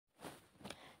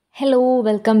Hello,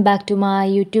 welcome back to my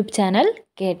YouTube channel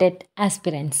KTET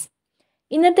Aspirants.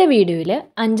 ഇന്നത്തെ വീഡിയോയിൽ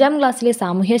 5ാം ക്ലാസ്സിലെ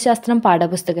സാമൂഹ്യശാസ്ത്രം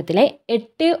പാഠപുസ്തകത്തിലെ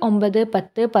 8, 9,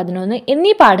 10, 11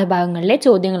 എന്നീ പാഠഭാഗങ്ങളിലെ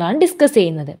ചോദ്യങ്ങളാണ് ഡിസ്കസ്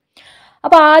ചെയ്യുന്നത്.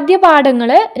 അപ്പോൾ ആദ്യ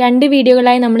പാഠങ്ങൾ 2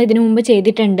 വീഡിയോകളായി നമ്മൾ ഇതിനു മുമ്പ്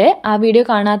ചെയ്തിട്ടുണ്ട്. ആ വീഡിയോ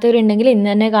കാണാത്തവരുണ്ടെങ്കിൽ ഇന്ന്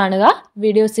തന്നെ കാണുക.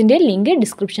 വീഡിയോസിൻ്റെ ലിങ്ക്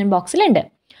ഡിസ്ക്രിപ്ഷൻ ബോക്സിലുണ്ട്.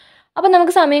 അപ്പോൾ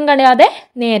നമുക്ക് സമയം കളയാതെ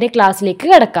നേരെ ക്ലാസ്സിലേക്ക്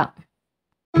കിടക്കാം.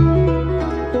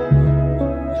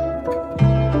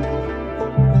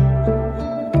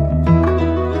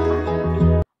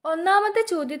 ഒന്നാമത്തെ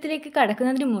ചോദ്യത്തിലേക്ക്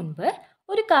കടക്കുന്നതിന് മുൻപ്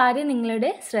ഒരു കാര്യം നിങ്ങളുടെ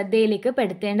ശ്രദ്ധയിലേക്ക്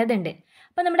പെടുത്തേണ്ടതുണ്ട്.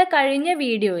 അപ്പോൾ നമ്മുടെ കഴിഞ്ഞ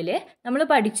വീഡിയോയിൽ നമ്മൾ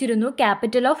പഠിച്ചിരുന്നു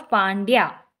ക്യാപിറ്റൽ ഓഫ് പാണ്ഡ്യ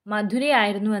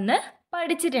മധുരയായിരുന്നു എന്ന്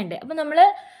പഠിച്ചിട്ടുണ്ട്. അപ്പോൾ നമ്മൾ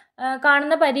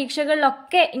കാണുന്ന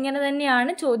പരീക്ഷകളിലൊക്കെ ഇങ്ങനെ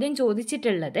തന്നെയാണ് ചോദ്യം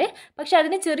ചോദിച്ചിട്ടുള്ളത്. പക്ഷെ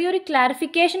അതിന് ചെറിയൊരു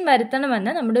ക്ലാരിഫിക്കേഷൻ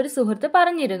വരുത്തണമെന്ന് നമ്മുടെ ഒരു സുഹൃത്ത്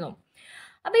പറഞ്ഞിരുന്നു.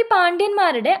 അപ്പോൾ ഈ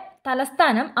പാണ്ഡ്യന്മാരുടെ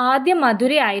തലസ്ഥാനം ആദ്യം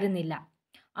മധുരയായിരുന്നില്ല.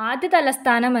 ആദ്യ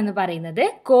തലസ്ഥാനം എന്ന് പറയുന്നത്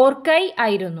കോർക്കൈ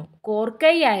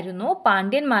ആയിരുന്നു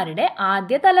പാണ്ഡ്യന്മാരുടെ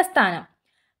ആദ്യ തലസ്ഥാനം.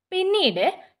 പിന്നീട്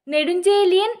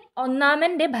നെടുഞ്ചേലിയൻ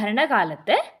ഒന്നാമൻ്റെ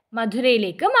ഭരണകാലത്ത്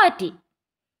മധുരയിലേക്ക് മാറ്റി.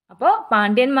 അപ്പോൾ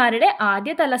പാണ്ഡ്യന്മാരുടെ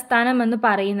ആദ്യ തലസ്ഥാനം എന്ന്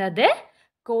പറയുന്നത്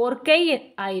കോർക്കൈ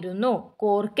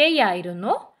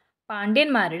ആയിരുന്നു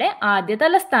പാണ്ഡ്യന്മാരുടെ ആദ്യ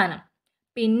തലസ്ഥാനം.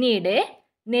 പിന്നീട്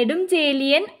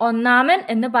നെടുഞ്ചേലിയൻ ഒന്നാമൻ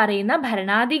എന്ന് പറയുന്ന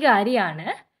ഭരണാധികാരിയാണ്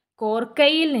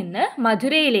കോർക്കയിൽ നിന്ന്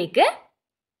മധുരയിലേക്ക്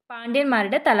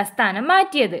പാണ്ഡ്യന്മാരുടെ തലസ്ഥാനം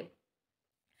മാറ്റിയത്.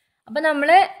 അപ്പോൾ നമ്മൾ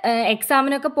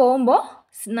എക്സാമിനൊക്കെ പോകുമ്പോൾ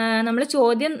നമ്മൾ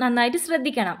ചോദ്യം നന്നായിട്ട്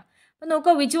ശ്രദ്ധിക്കണം. അപ്പോൾ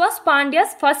നോക്കുക, which was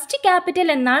Pandyas first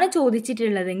capital എന്നാണ്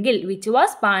ചോദിച്ചിട്ടുള്ളതെങ്കിൽ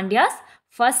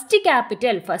ഫസ്റ്റ്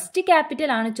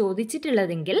ക്യാപിറ്റൽ ആണ്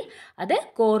ചോദിച്ചിട്ടുള്ളതെങ്കിൽ അത്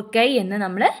കോർക്കൈ എന്ന്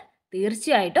നമ്മൾ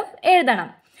തീർച്ചയായിട്ടും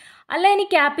എഴുതണം. അല്ല ഇനി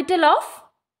ക്യാപിറ്റൽ ഓഫ്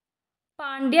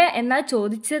പാണ്ഡ്യ എന്നാ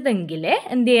ചോദിച്ചതെങ്കിൽ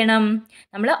എന്ത് ചെയ്യണം?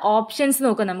 നമ്മൾ ഓപ്ഷൻസ്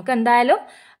നോക്കുക. നമുക്ക് എന്തായാലും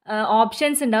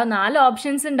ഓപ്ഷൻസ് ഉണ്ടാവും, 4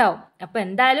 ഓപ്ഷൻസ് ഉണ്ടാവും. അപ്പോൾ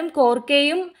എന്തായാലും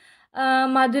കോർക്കയും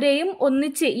മധുരയും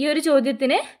ഒന്നിച്ച് ഈ ഒരു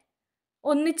ചോദ്യത്തിന്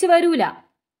ഒന്നിച്ച് വരൂല.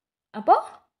 അപ്പോൾ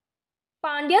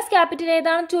പാണ്ഡ്യാസ് ക്യാപിറ്റൽ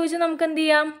ഏതാണെന്ന് ചോദിച്ചാൽ നമുക്ക് എന്ത്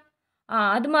ചെയ്യാം?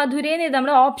 അത് മധുരയെന്ന് എഴുതാം.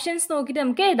 നമ്മൾ ഓപ്ഷൻസ് നോക്കിയിട്ട്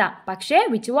നമുക്ക് എഴുതാം. പക്ഷേ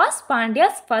which was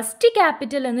Pandyas first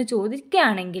capital എന്ന്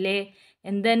ചോദിക്കുകയാണെങ്കിൽ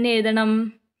എന്ത് തന്നെ എഴുതണം?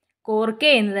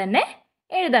 കോർക്കൈ എന്ന് തന്നെ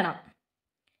എഴുതണം.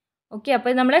 ഓക്കെ,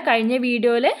 അപ്പോൾ നമ്മൾ കഴിഞ്ഞ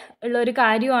വീഡിയോയിൽ ഉള്ളൊരു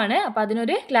കാര്യമാണ്. അപ്പോൾ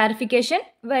അതിനൊരു ക്ലാരിഫിക്കേഷൻ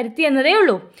വരുത്തി എന്നതേ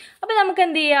ഉള്ളൂ. അപ്പോൾ നമുക്ക്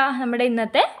എന്ത് ചെയ്യാം? നമ്മുടെ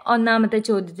ഇന്നത്തെ ഒന്നാമത്തെ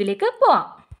ചോദ്യത്തിലേക്ക് പോവാം.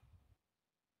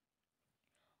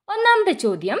 ഒന്നാമത്തെ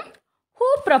ചോദ്യം, ഹൂ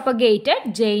പ്രൊപ്പഗേറ്റഡ്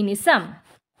ജൈനിസം?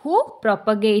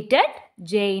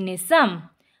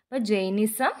 അപ്പോൾ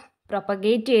ജൈനിസം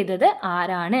പ്രൊപ്പഗേറ്റ് ചെയ്തത്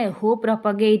ആരാണ്? Who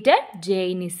propagated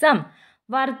Jainism?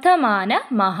 Vardhamana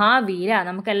Mahavira.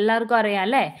 നമുക്ക് എല്ലാവർക്കും അറിയാം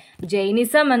അല്ലേ?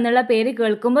 ജൈനിസം എന്നുള്ള പേര്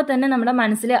കേൾക്കുമ്പോൾ തന്നെ നമ്മുടെ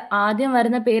മനസ്സിൽ ആദ്യം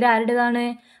വരുന്ന പേര് ആരുടേതാണ്?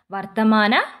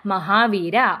 Vardhamana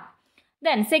Mahavira.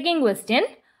 Then second question,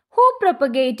 who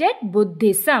propagated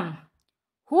Buddhism?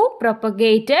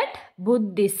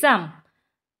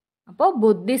 അപ്പോൾ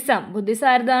ബുദ്ധിസം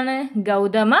ആരുതാണ്?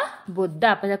 ഗൗതമ ബുദ്ധ.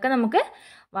 അപ്പോൾ ഇതൊക്കെ നമുക്ക്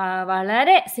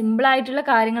വളരെ സിമ്പിളായിട്ടുള്ള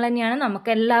കാര്യങ്ങൾ തന്നെയാണ്, നമുക്ക്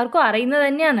എല്ലാവർക്കും അറിയുന്നത്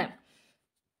തന്നെയാണ്.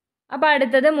 അപ്പോൾ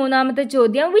അടുത്തത് മൂന്നാമത്തെ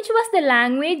ചോദ്യം, which was the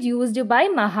language used by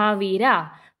Mahavira?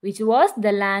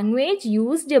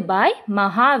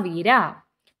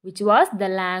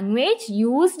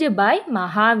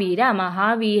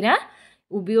 Mahavira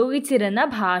ഉപയോഗിച്ചിരുന്ന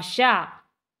ഭാഷ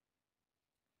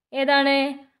ഏതാണ്?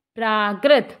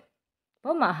 പ്രാകൃത്.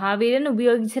 അപ്പോൾ മഹാവീരൻ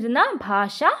ഉപയോഗിച്ചിരുന്ന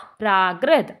ഭാഷ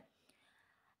Prakrit.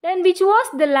 Then which was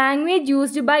the language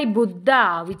used by Buddha?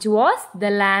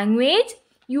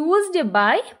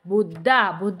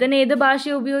 ബുദ്ധൻ ഏത് ഭാഷ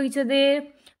ഉപയോഗിച്ചത്?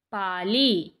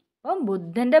 പാലി. അപ്പം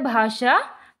ബുദ്ധൻ്റെ ഭാഷ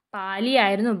പാലി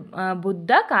ആയിരുന്നു.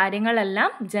 ബുദ്ധ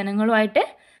കാര്യങ്ങളെല്ലാം ജനങ്ങളുമായിട്ട്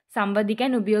സംവദിക്കാൻ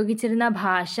ഉപയോഗിച്ചിരുന്ന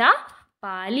ഭാഷ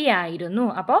പാലി ആയിരുന്നു.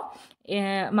 അപ്പോൾ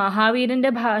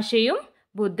മഹാവീരൻ്റെ ഭാഷയും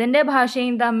ബുദ്ധൻ്റെ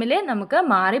ഭാഷയും തമ്മിൽ നമുക്ക്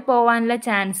മാറിപ്പോവാനുള്ള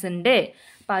ചാൻസ് ഉണ്ട്.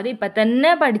 അപ്പം അത് ഇപ്പം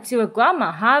തന്നെ പഠിച്ചു വെക്കുക.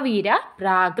 മഹാവീര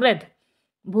പ്രാകൃത്,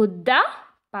 ബുദ്ധ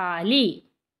പാലി.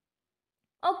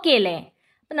 ഓക്കെ അല്ലേ?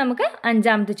 അപ്പം നമുക്ക്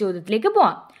 5ാമത്തെ ചോദ്യത്തിലേക്ക്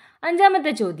പോവാം.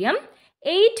 5ാമത്തെ ചോദ്യം,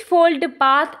 8-fold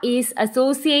path is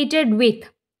associated with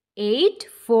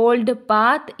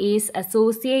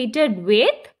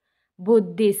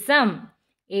Buddhism.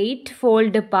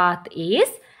 8-fold path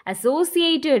is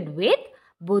associated with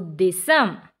Buddhism.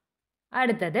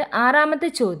 അടുത്തത് 6ാമത്തെ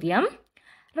ചോദ്യം,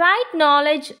 right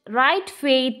knowledge, right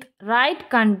faith, right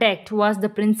conduct was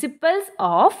the principles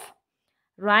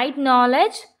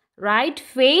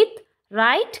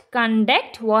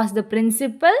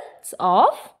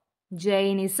of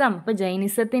Jainism. അപ്പോൾ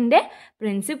ജൈനിസത്തിൻ്റെ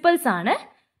പ്രിൻസിപ്പിൾസ് ആണ്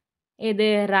ഇത്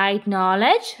right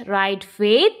knowledge, right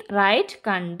faith, right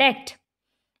conduct.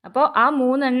 അപ്പോൾ ആ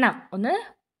 3 ഒന്ന്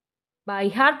ബൈ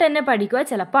ഹാർട്ട് തന്നെ പഠിക്കുക.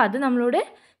 ചിലപ്പോൾ അത് നമ്മളോട്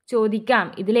ചോദിക്കാം.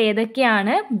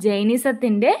 ഇതിലേതൊക്കെയാണ്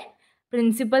ജൈനിസത്തിൻ്റെ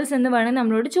പ്രിൻസിപ്പൽസ് എന്ന് വേണമെങ്കിൽ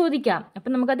നമ്മളോട് ചോദിക്കാം.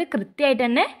 അപ്പം നമുക്കത് കൃത്യമായിട്ട്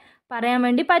തന്നെ പറയാൻ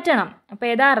വേണ്ടി പറ്റണം. അപ്പോൾ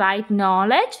ഏതാ? Right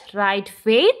knowledge, right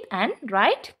faith and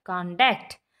right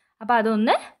contact. അപ്പോൾ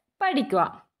അതൊന്ന് പഠിക്കുക.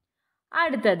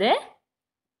 അടുത്തത്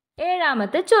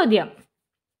 7ാമത്തെ ചോദ്യം.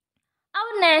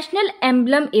 Our national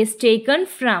emblem is taken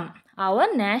from. Our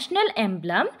national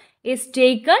emblem is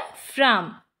taken from.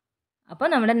 അപ്പോൾ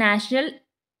നമ്മുടെ നാഷണൽ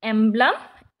എംബ്ലം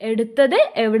എടുത്തത്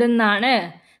എവിടെ നിന്നാണ്?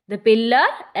 The pillar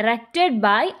erected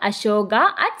by Ashoka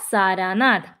at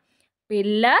Saranath.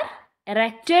 Pillar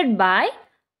erected by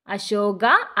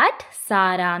Ashoka at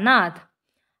Saranath.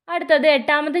 അടുത്തത്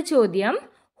 8ാമത്തെ ചോദ്യം.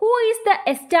 Who is the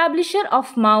establisher of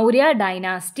Maurya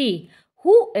dynasty?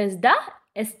 Who is the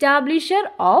establisher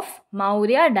of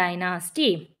Maurya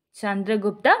dynasty?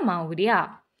 Chandragupta Maurya.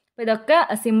 അപ്പോൾ ഇതൊക്കെ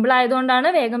simple ആയതുകൊണ്ടാണ്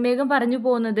വേഗം വേഗം പറഞ്ഞു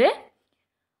പോകുന്നത്.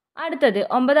 അടുത്തത്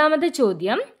 9ാമത്തെ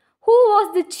ചോദ്യം. Who was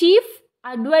the chief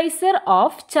advisor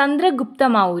of Chandragupta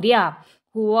Maurya?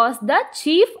 Who was the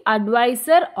chief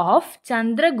advisor of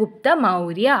Chandragupta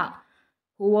Maurya?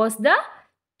 Who was the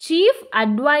chief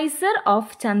advisor of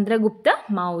Chandragupta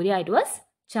Maurya? It was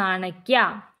Chanakya.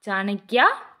 Chanakya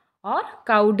or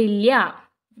Kaudilya.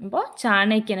 അപ്പോൾ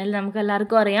ചാണക്യനല്ലേ നമുക്ക്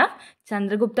എല്ലാവർക്കും അറിയാം.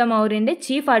 ചന്ദ്രഗുപ്ത മൗര്യൻ്റെ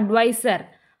ചീഫ് അഡ്വൈസർ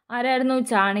ആരായിരുന്നു?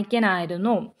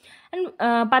 ചാണക്യനായിരുന്നു.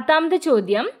 10ാമത്തെ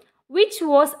ചോദ്യം. Which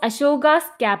was Ashoka's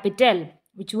capital?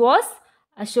 Which was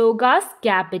Ashoka's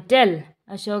capital?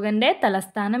 അശോകന്റെ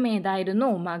തലസ്ഥാനം ഏതായിരുന്നു?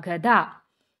 മഗധ.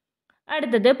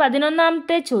 അടുത്തത്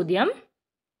 11ാമത്തെ ചോദ്യം.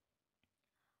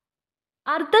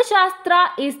 Arthashastra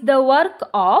is the work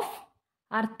of.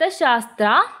 Arthashastra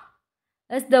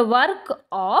is the work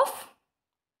of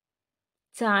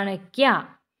Chanakya.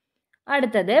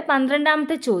 അടുത്തത്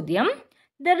 12ാമത്തെ ചോദ്യം.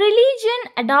 The religion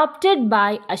adopted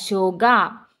by Ashoka.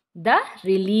 The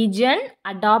religion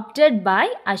adopted by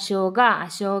Ashoka.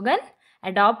 Ashokan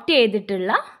adopt ചെയ്തിട്ടുള്ള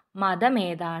മതം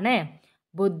ഏതാണ്?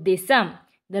 Buddhism.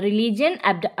 The religion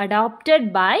adopted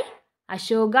by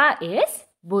Ashoka is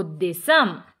Buddhism.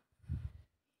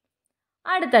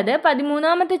 അടുത്തത്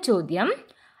 13ാമത്തെ ചോദ്യം.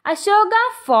 Ashoka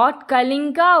fought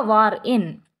Kalinga war in.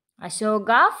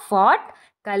 Ashoka fought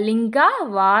Kalinga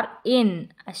war in.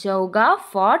 Ashoka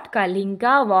fought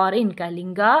Kalinga war in.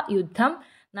 Kalinga യുദ്ധം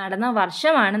നടന്ന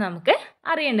വർഷമാണ് നമുക്ക്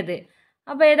അറിയേണ്ടത്.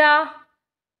 അപ്പോൾ ഏതാ?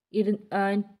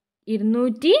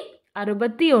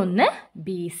 261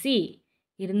 BC.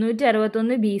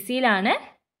 261 BC-യിലാണ്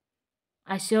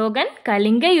അശോകൻ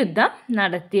കലിംഗ യുദ്ധം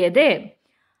നടത്തിയത്.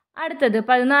 അടുത്തത്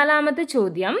 14ാമത്തെ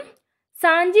ചോദ്യം.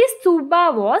 Sanchi stupa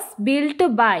was built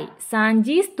by.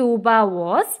 Sanchi stupa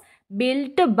was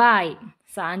built by.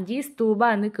 Sanchi stupa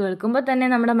എന്ന് കേൾക്കുമ്പോൾ തന്നെ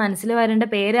നമ്മുടെ മനസ്സിൽ വരേണ്ട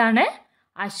പേരാണ്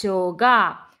Ashoka.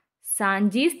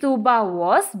 Sanchi stupa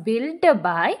was built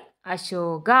by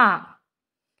Ashoka.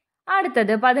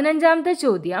 അടുത്തത് 15ാമത്തെ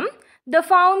ചോദ്യം. The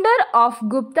founder of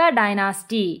Gupta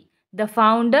dynasty. The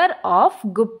founder of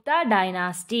Gupta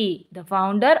dynasty. The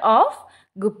founder of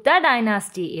Gupta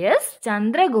dynasty is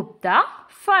Chandragupta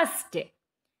first.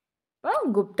 അപ്പോൾ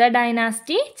ഗുപ്ത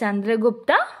ഡൈനാസ്റ്റി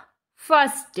ചന്ദ്രഗുപ്ത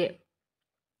ഫസ്റ്റ്.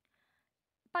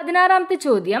 16ാമത്തെ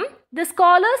ചോദ്യം. The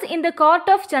scholars in the court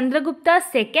of Chandragupta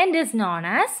II is known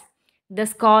as. The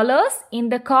scholars in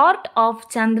the court of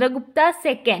Chandragupta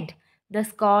II. The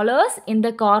scholars in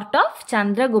the court of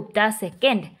Chandragupta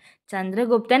II.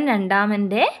 ചന്ദ്രഗുപ്തൻ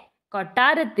രണ്ടാമൻ്റെ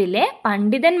കൊട്ടാരത്തിലെ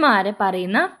പണ്ഡിതന്മാരെ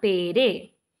പറയുന്ന പേര്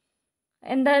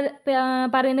എന്താ?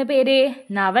 പറയുന്ന പേര്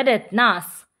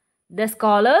Navratnas. The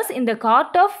scholars in the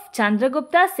court of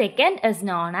Chandragupta II is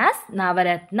known as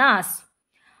Navratnas.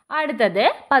 അടുത്തത്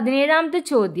 17ാമത്തെ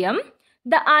ചോദ്യം.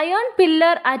 The iron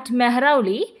pillar at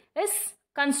Mehrauli is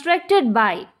constructed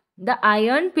by. The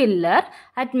iron pillar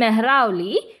at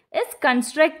Mehrauli is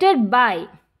constructed by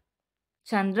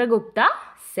Chandragupta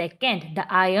II. The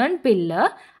iron pillar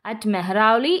at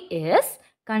Mehrauli is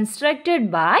constructed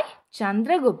by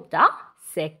Chandragupta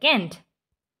II.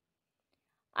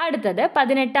 അടുത്തത്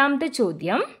 18ാമത്തെ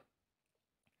ചോദ്യം.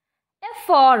 A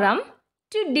forum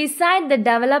to decide the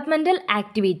developmental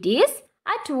activities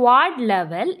at ward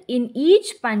level in each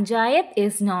panchayat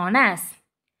is known as.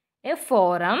 A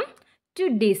forum to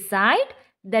decide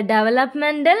the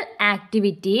developmental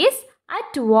activities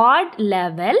at ward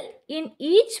level in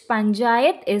each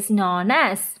panchayat is known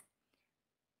as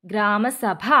Grama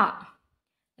Sabha.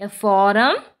 A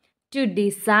forum to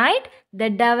decide the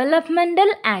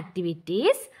developmental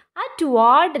activities at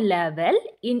ward level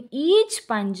in each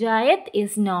panchayat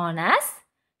is known as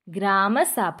Grama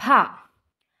Sabha.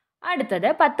 അടുത്തത്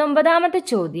 19ാമത്തെ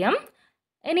ചോദ്യം.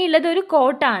 ഇനിയുള്ളത് ഒരു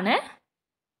കോട്ടാണ്.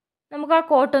 നമുക്ക് ആ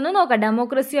കോട്ടൊന്ന് നോക്കാം.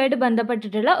 ഡെമോക്രസിയുമായിട്ട്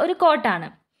ബന്ധപ്പെട്ടിട്ടുള്ള ഒരു കോട്ടാണ്.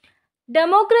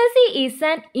 Democracy is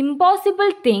an impossible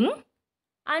thing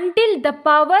until the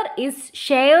power is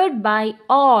shared by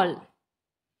all.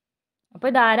 അപ്പോൾ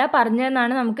ഇതാരാ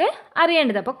പറഞ്ഞതെന്നാണ് നമുക്ക്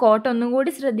അറിയേണ്ടത്. അപ്പോൾ കോട്ട് ഒന്നും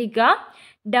കൂടി ശ്രദ്ധിക്കുക.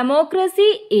 Democracy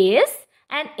is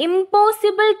an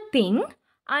impossible thing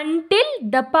until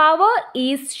the power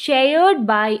is shared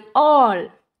by all.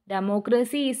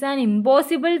 Democracy is an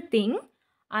impossible thing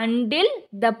until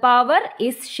the power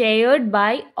is shared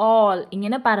by all.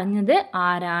 ഇങ്ങനെ പറഞ്ഞത്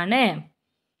ആരാണ്?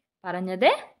 പറഞ്ഞത്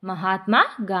മഹാത്മാ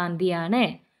ഗാന്ധിയാണ്.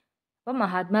 അപ്പോൾ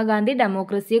മഹാത്മാഗാന്ധി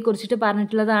ഡെമോക്രസിയെ കുറിച്ചിട്ട്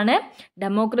പറഞ്ഞിട്ടുള്ളതാണ്.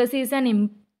 Democracy is an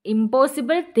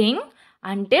impossible thing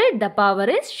until the power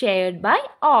is shared by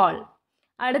all.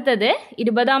 അടുത്തത്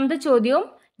 20ാമത്തെ ചോദ്യവും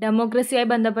ഡെമോക്രസിയായി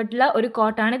ബന്ധപ്പെട്ടുള്ള ഒരു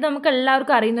കോട്ടാണ്. ഇത് നമുക്ക്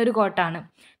എല്ലാവർക്കും അറിയുന്ന ഒരു കോട്ടാണ്.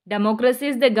 Democracy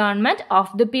is the government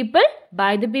of the people,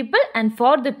 by the people and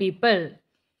for the people.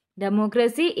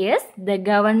 Democracy is the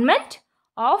government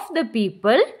of the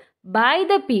people, by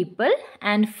the people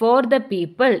and for the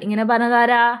people. ഇങ്ങനെ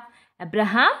പറഞ്ഞതാരാ?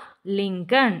 Abraham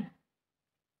Lincoln.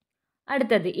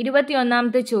 അടുത്തത്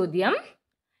 21ാമത്തെ ചോദ്യം.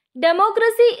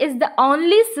 Democracy is the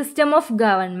only system of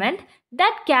government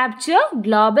that capture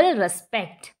global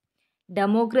respect.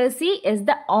 Democracy is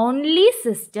the only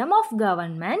system of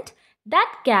government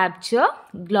that capture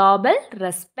global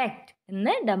respect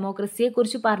എന്ന് ഡെമോക്രസിയെ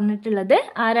കുറിച്ച് പറഞ്ഞിട്ടുള്ളത്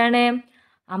ആരാണ്?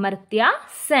 അമർത്യ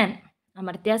സെൻ.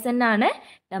 അമർത്യ സെൻ ആണ്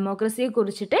ഡെമോക്രസിയെ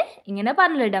കുറിച്ചിട്ട് ഇങ്ങനെ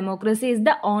പറഞ്ഞത്. Democracy is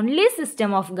the only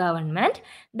system of government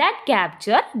that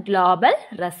capture global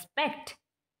respect.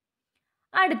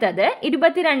 അടുത്തത്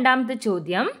 22ാമത്തെ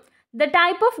ചോദ്യം. The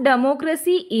type of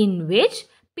democracy in which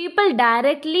people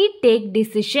directly take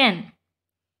decision.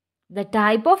 The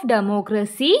type of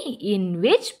democracy in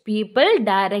which people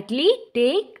directly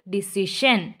take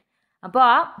decision. അപ്പോൾ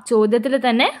ആ ചോദ്യത്തിൽ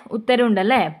തന്നെ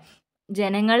ഉത്തരവുണ്ടല്ലേ.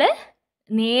 ജനങ്ങൾ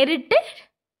നേരിട്ട്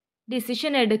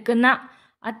decision എടുക്കുന്ന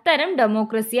അത്തരം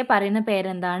ഡെമോക്രസിയെ പറയുന്ന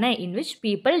പേരെന്താണ്? In which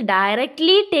people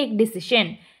directly take decision.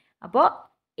 അപ്പോൾ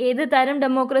ഏത് തരം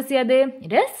ഡെമോക്രസി അത്?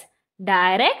 It is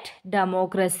direct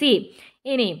democracy.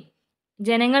 ഇനി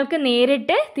ജനങ്ങൾക്ക്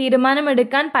നേരിട്ട്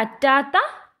തീരുമാനമെടുക്കാൻ പറ്റാത്ത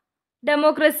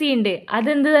ഡെമോക്രസി ഉണ്ട്.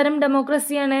 അതെന്ത് തരം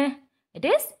ഡെമോക്രസിയാണ്?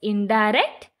 It is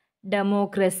indirect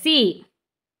democracy.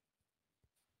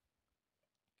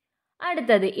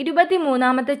 അടുത്തത്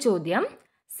 23ാമത്തെ ചോദ്യം.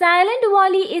 Silent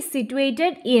Valley is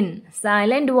situated in.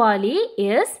 Silent Valley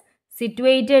is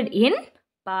situated in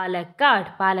Palakkad.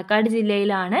 Palakkad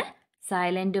ജില്ലയിലാണ്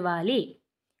സൈലന്റ് വാലി.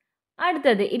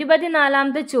 അടുത്തത്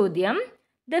 24ാമത്തെ ചോദ്യം.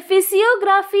 The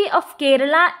physiography of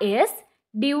Kerala is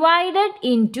divided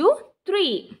into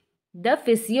 3. The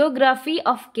physiography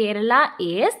of Kerala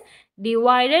is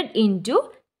divided into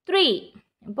 3.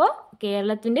 അപ്പോൾ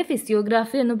കേരളത്തിൻ്റെ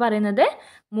ഫിസിയോഗ്രാഫി എന്ന് പറയുന്നത്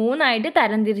 3ആയിട്ട്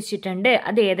തരംതിരിച്ചിട്ടുണ്ട്.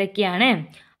 അത് ഏതൊക്കെയാണ്?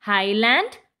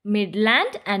 Highland,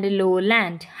 Midland and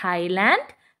lowland. Highland,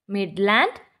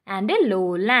 Midland and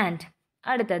lowland.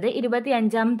 അടുത്തത്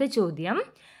 25ാമത്തെ ചോദ്യം.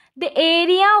 The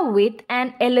area with an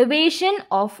elevation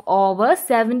of over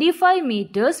 75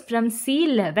 meters from see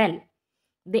level.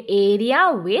 The area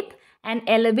with an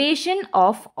elevation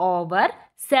of over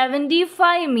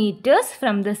 75 meters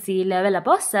from the sea level.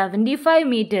 അപ്പോൾ 75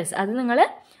 meters അത് നിങ്ങൾ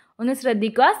ഒന്ന്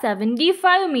ശ്രദ്ധിക്കുക.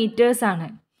 75 meters ആണ്.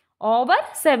 Over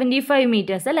 75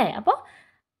 meters അല്ലേ. അപ്പോൾ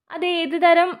അത് ഏത്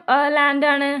തരം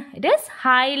ലാൻഡാണ്? It is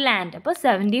Highland. അപ്പോൾ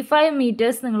 75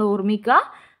 meters നിങ്ങൾ ഓർമ്മിക്കുക.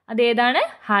 അതേതാണ്?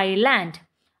 ഹൈലാൻഡ്.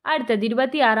 അടുത്തത്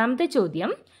 26ാമത്തെ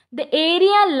ചോദ്യം. The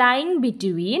area line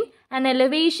between an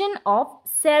elevation of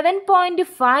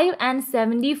 7.5 and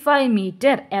 75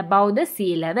 meter above the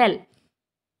sea level.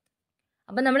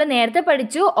 അപ്പോൾ നമ്മൾ നേരത്തെ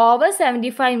പഠിച്ചു over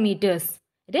 75 meters.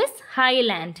 It is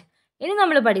Highland. ഇനി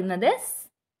നമ്മൾ പഠിക്കുന്നത്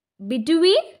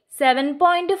between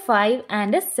 7.5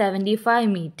 and 75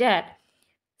 meter.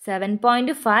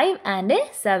 7.5 and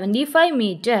 75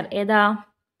 meter ഏതാ?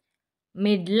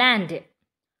 മിഡ്ലാൻഡ്.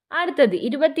 അടുത്തത്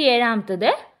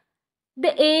 27ാമത്തത്.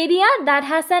 The area that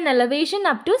has an elevation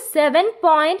up to 7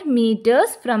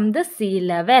 meters from the sea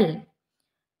level.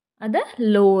 അത്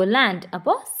lowland.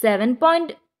 അപ്പോൾ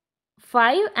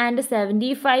 7.5 and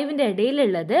 75ൻ്റെ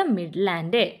ഇടയിലുള്ളത്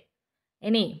മിഡ്ലാൻഡ്.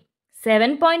 ഇനി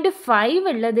 7.5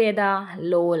 ഉള്ളത് ഏതാ?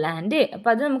 ലോലാൻഡ്. അപ്പോൾ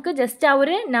അത് നമുക്ക് ജസ്റ്റ് ആ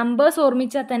ഒരു നമ്പേഴ്സ്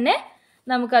ഓർമ്മിച്ചാൽ തന്നെ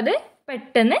നമുക്കത്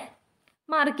പെട്ടെന്ന്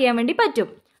മാർക്ക് ചെയ്യാൻ വേണ്ടി പറ്റും.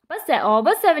 അപ്പോൾ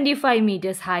over 75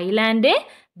 meters Highland,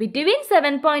 between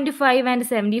 7.5 and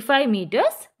 75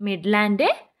 meters midland,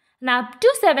 and up to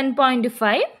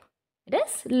 7.5 it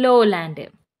is lowland.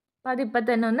 അപ്പോൾ അതിപ്പോൾ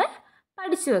തന്നെ ഒന്ന്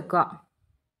പഠിച്ചു വെക്കുക.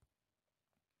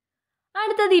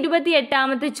 അടുത്തത്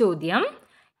 28ാമത്തെ ചോദ്യം.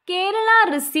 Kerala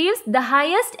receives the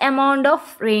highest amount of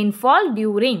rainfall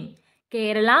during.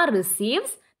 Kerala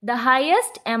receives the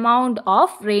highest amount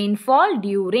of rainfall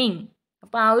during.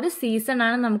 അപ്പോൾ ആ ഒരു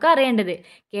സീസണാണ് നമുക്ക് അറിയേണ്ടത്.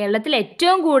 കേരളത്തിൽ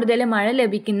ഏറ്റവും കൂടുതൽ മഴ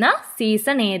ലഭിക്കുന്ന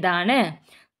സീസൺ ഏതാണ്?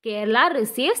 Kerala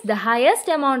receives the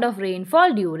highest amount of rainfall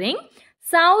during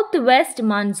south west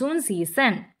monsoon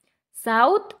season.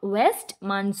 South west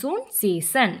monsoon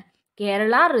season.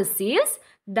 Kerala receives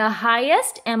the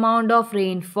highest amount of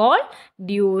rainfall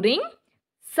during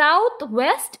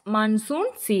southwest monsoon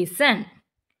season.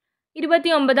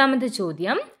 29ാമത്തെ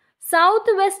ചോദ്യം.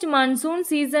 Southwest monsoon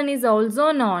season is also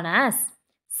known as.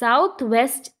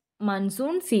 Southwest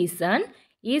monsoon season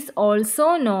is also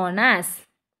known as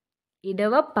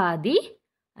ഇടവപ്പാതി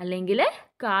അല്ലെങ്കിൽ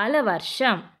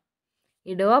കാലവർഷം.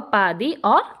 ഇടവപ്പാതി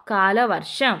or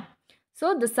കാലവർഷം. So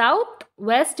the south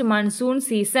west monsoon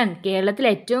season, കേരളത്തിൽ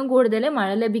ഏറ്റവും കൂടുതൽ മഴ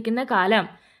ലഭിക്കുന്ന കാലം.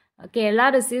 Kerala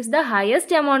receives the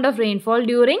highest amount of rainfall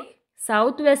during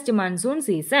south west monsoon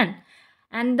season.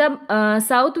 And the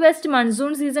south west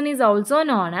monsoon season is also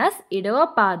known as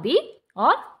ഇടവപ്പാതി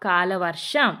or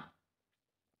കാലവർഷം.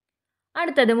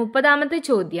 അടുത്തത് 30ാമത്തെ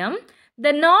ചോദ്യം.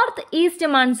 The north east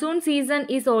monsoon season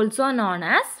is also known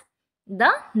as.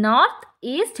 The north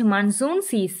east monsoon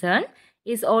season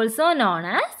is also known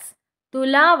as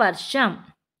തുലാവർഷം.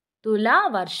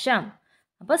 തുലാവർഷം.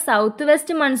 അപ്പോൾ south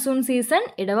west monsoon season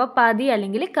ഇടവപ്പാതി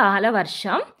അല്ലെങ്കിൽ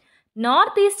കാലവർഷം.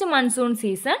 North east monsoon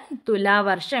season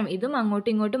തുലാവർഷം. ഇതും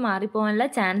അങ്ങോട്ടും ഇങ്ങോട്ടും മാറിപ്പോകാനുള്ള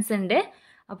ചാൻസ് ഉണ്ട്.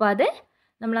 അപ്പോൾ അത്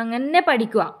നമ്മളങ്ങനെ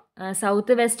പഠിക്കുക.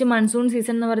 സൗത്ത് വെസ്റ്റ് മൺസൂൺ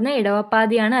സീസൺ എന്ന് പറയുന്നത്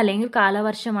ഇടവപ്പാതിയാണ് അല്ലെങ്കിൽ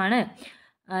കാലവർഷമാണ്.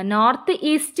 നോർത്ത്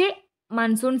ഈസ്റ്റ്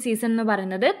മൺസൂൺ സീസൺ എന്ന്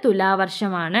പറയുന്നത്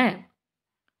തുലാവർഷമാണ്.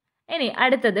 ഇനി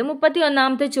അടുത്തത്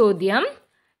 31ാമത്തെ ചോദ്യം.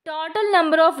 Total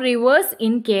number of reverse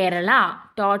in Kerala.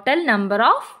 Total number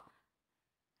of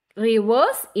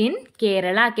reverse in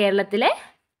Kerala. കേരളത്തിലെ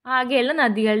ആകെയുള്ള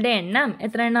നദികളുടെ എണ്ണം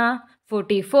എത്രയാണ്?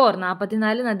 44.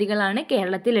 44 നദികളാണ്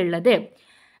കേരളത്തിലുള്ളത്.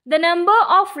 The number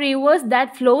of reverse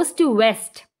that flows to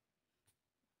west.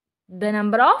 The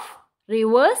number of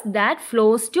reverse that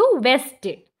flows to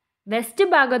west. West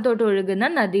ഭാഗത്തോട്ട് ഒഴുകുന്ന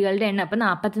നദികളുടെ എണ്ണം. അപ്പം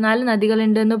 44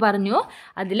 നദികളുണ്ടെന്ന് പറഞ്ഞു.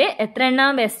 അതിൽ എത്ര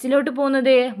എണ്ണം വെസ്റ്റിലോട്ട്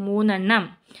പോകുന്നത്? 3 എണ്ണം.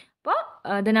 അപ്പോൾ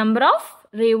the number of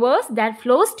reverse that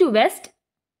flows to west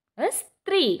is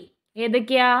 3.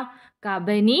 ഏതൊക്കെയാ?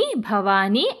 കബനി,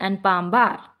 ഭവാനി ആൻഡ്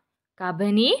പാമ്പാർ.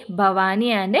 കബനി, ഭവാനി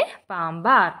ആൻഡ്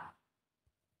പാമ്പാർ.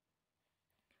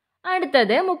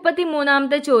 അടുത്തത്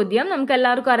 33ാമത്തെ ചോദ്യം. നമുക്ക്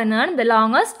എല്ലാവർക്കും അറിയുന്നതാണ്. The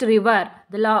longest river.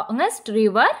 The longest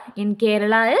river in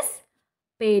Kerala is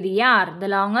Periyar. The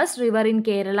longest river in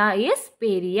Kerala is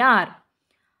Periyar.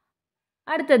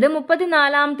 അടുത്തത്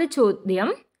 34ാമത്തെ ചോദ്യം.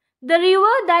 The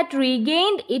river that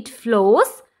regained it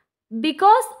flows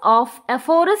because of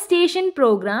afforestation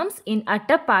programmes in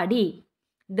Attappadi.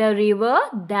 The river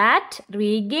that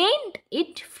regained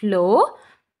it flow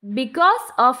because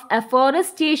of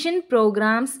afforestation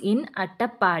programmes in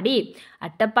Attappadi.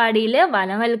 അട്ടപ്പാടിയിൽ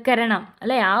വനവൽക്കരണം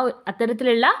അല്ലെ, ആ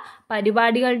അത്തരത്തിലുള്ള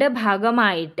പരിപാടികളുടെ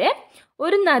ഭാഗമായിട്ട്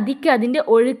ഒരു നദിക്ക് അതിൻ്റെ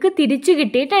ഒഴുക്ക് തിരിച്ചു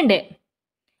കിട്ടിയിട്ടുണ്ട്.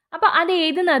 അപ്പോൾ അത്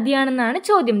ഏത് നദിയാണെന്നാണ്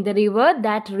ചോദ്യം. The river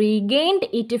that regained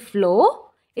it's flow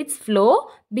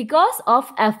because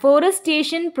of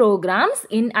afforestation programmes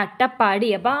in Attappadi.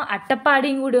 അപ്പോൾ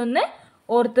അട്ടപ്പാടിയും കൂടി ഒന്ന്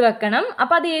ഓർത്ത് വെക്കണം.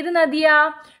 അപ്പോൾ അത് ഏത് നദിയാ?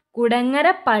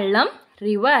 കുടങ്ങരപ്പള്ളം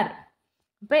റിവർ.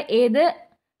 അപ്പോൾ ഏത്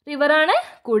റിവറാണ്?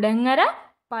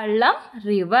 കുടങ്ങരപ്പള്ളം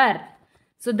river.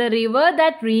 So the river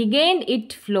that regained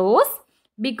it flows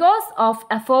because of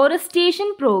afforestation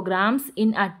programs in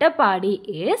Attapadi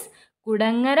is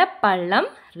കുടങ്ങരപ്പള്ളം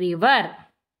river.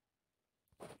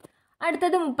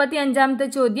 അടുത്തത് 35ാമത്തെ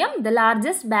ചോദ്യം. The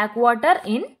largest back water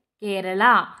in Kerala.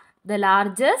 The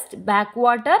largest back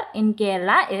water in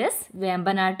Kerala is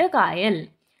Vembanad കായൽ.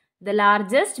 The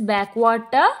largest back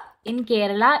water in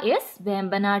Kerala is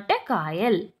Vembanad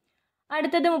കായൽ.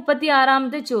 അടുത്തത്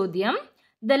 36ാമത്തെ ചോദ്യം.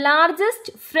 The largest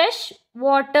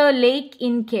freshwater lake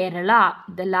in Kerala.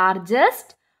 The largest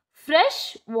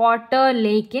freshwater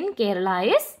lake in Kerala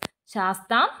is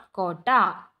Shastamkota.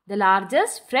 The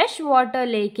largest freshwater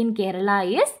lake in Kerala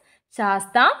is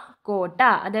Shastamkota.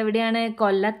 അതെവിടെയാണ്?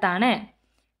 കൊല്ലത്താണ്.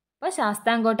 അപ്പോൾ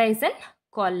Sasthamkotta is in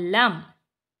കൊല്ലം.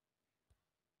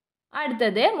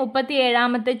 അടുത്തത്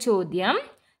 37ാമത്തെ ചോദ്യം.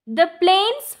 The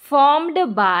plains formed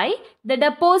by the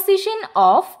deposition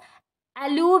of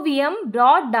alluvium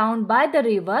brought down by the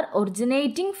river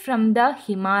originating from the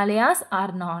Himalayas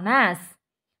are known as.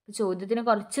 ചോദ്യത്തിന്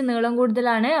കുറച്ച് നീളം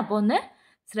കൂടുതലാണ്, അപ്പോൾ ഒന്ന്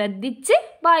ശ്രദ്ധിച്ച്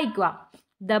വായിക്കുക.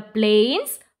 The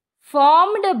plains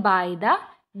formed by the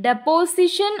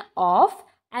deposition of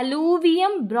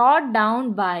alluvium brought down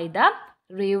by the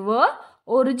river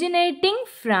originating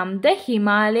from the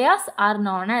Himalayas are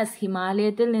known as.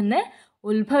 ഹിമാലയത്തിൽ നിന്ന്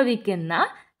ഉത്ഭവിക്കുന്ന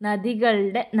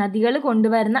നദികൾ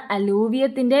കൊണ്ടുവരുന്ന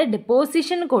അലൂവിയത്തിൻ്റെ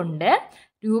ഡെപ്പോസിഷൻ കൊണ്ട്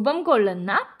രൂപം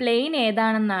കൊള്ളുന്ന പ്ലെയിൻ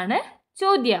ഏതാണെന്നാണ്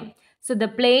ചോദ്യം. So the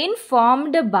plain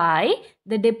formed by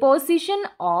the deposition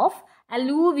of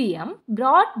alluvium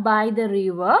brought by the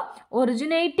river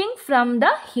originating from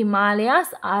the Himalayas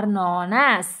are known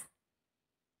as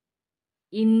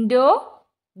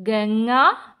Indo-Ganga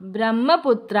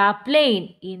Brahmaputra Plain.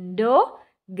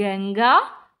 Indo-Ganga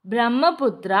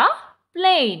Brahmaputra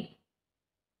Plain.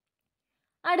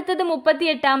 അടുത്തത്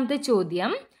 38ാമത്തെ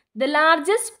ചോദ്യം. The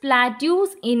largest plateaus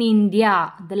in India.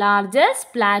 The largest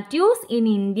plateaus in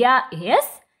India is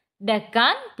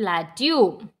Deccan Plateau.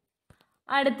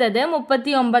 അടുത്തത്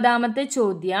 39ാമത്തെ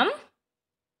ചോദ്യം.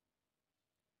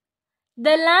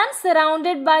 The land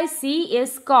surrounded by sea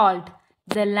is called.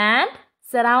 The land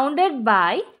surrounded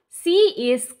by sea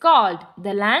is called.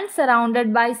 The land surrounded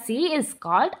by sea is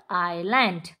called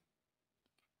island.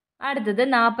 അടുത്തത്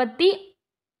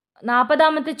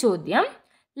 40ാമത്തെ ചോദ്യം.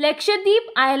 Lakshadweep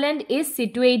Island is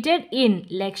situated in.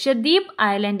 Lakshadweep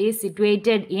Island is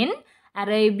situated in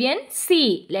Arabian Sea.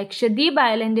 Lakshadweep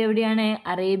Island എവിടെയാണ്?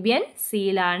 Arabian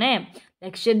സീയിലാണ്.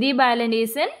 Lakshadweep island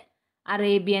is in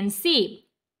Arabian sea.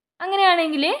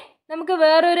 അങ്ങനെയാണെങ്കിൽ നമുക്ക്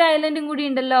വേറൊരു ഐലൻഡും കൂടി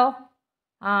ഉണ്ടല്ലോ.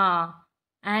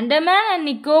 Andaman and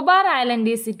Nicobar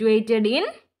island is situated in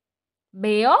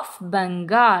bay of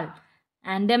Bengal.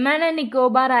 Andaman and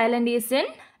Nicobar island is in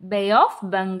bay of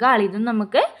Bengal. ഇതും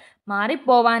നമുക്ക്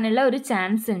മാറിപ്പോവാനുള്ള ഒരു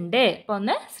chance ഉണ്ട്. അപ്പോൾ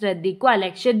ഒന്ന് ശ്രദ്ധിക്കുക.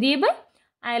 Lakshadweep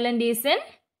island is in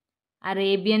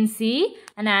Arabian sea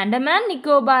and Andaman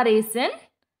Nicobar is in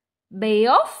bay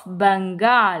of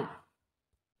Bengal.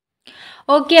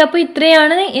 Okay, അപ്പോൾ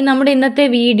ഇത്രയാണ് നമ്മുടെ ഇന്നത്തെ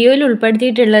വീഡിയോയിൽ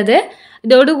ഉൾപ്പെടുത്തിയിട്ടുള്ളത്.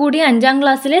 ഇതോടുകൂടി 5ാം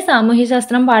ക്ലാസ്സിലെ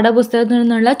സാമൂഹ്യശാസ്ത്രം പാഠപുസ്തകത്തിൽ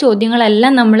നിന്നുള്ള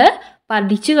ചോദ്യങ്ങളെല്ലാം നമ്മൾ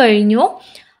പഠിച്ചു കഴിഞ്ഞു.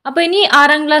 അപ്പോൾ ഇനി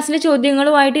 6ാം ക്ലാസ്സിലെ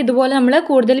ചോദ്യങ്ങളുമായിട്ട് ഇതുപോലെ നമ്മൾ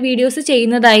കൂടുതൽ വീഡിയോസ്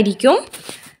ചെയ്യുന്നതായിരിക്കും.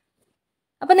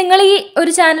 അപ്പോൾ നിങ്ങൾ ഈ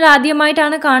ഒരു ചാനൽ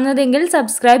ആദ്യമായിട്ടാണ് കാണുന്നതെങ്കിൽ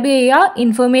സബ്സ്ക്രൈബ് ചെയ്യുക.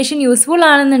 ഇൻഫർമേഷൻ യൂസ്ഫുൾ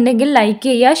ആണെന്നുണ്ടെങ്കിൽ ലൈക്ക്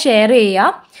ചെയ്യുക, ഷെയർ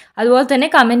ചെയ്യുക, അതുപോലെ തന്നെ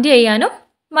കമൻറ്റ് ചെയ്യാനും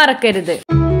മറക്കരുത്.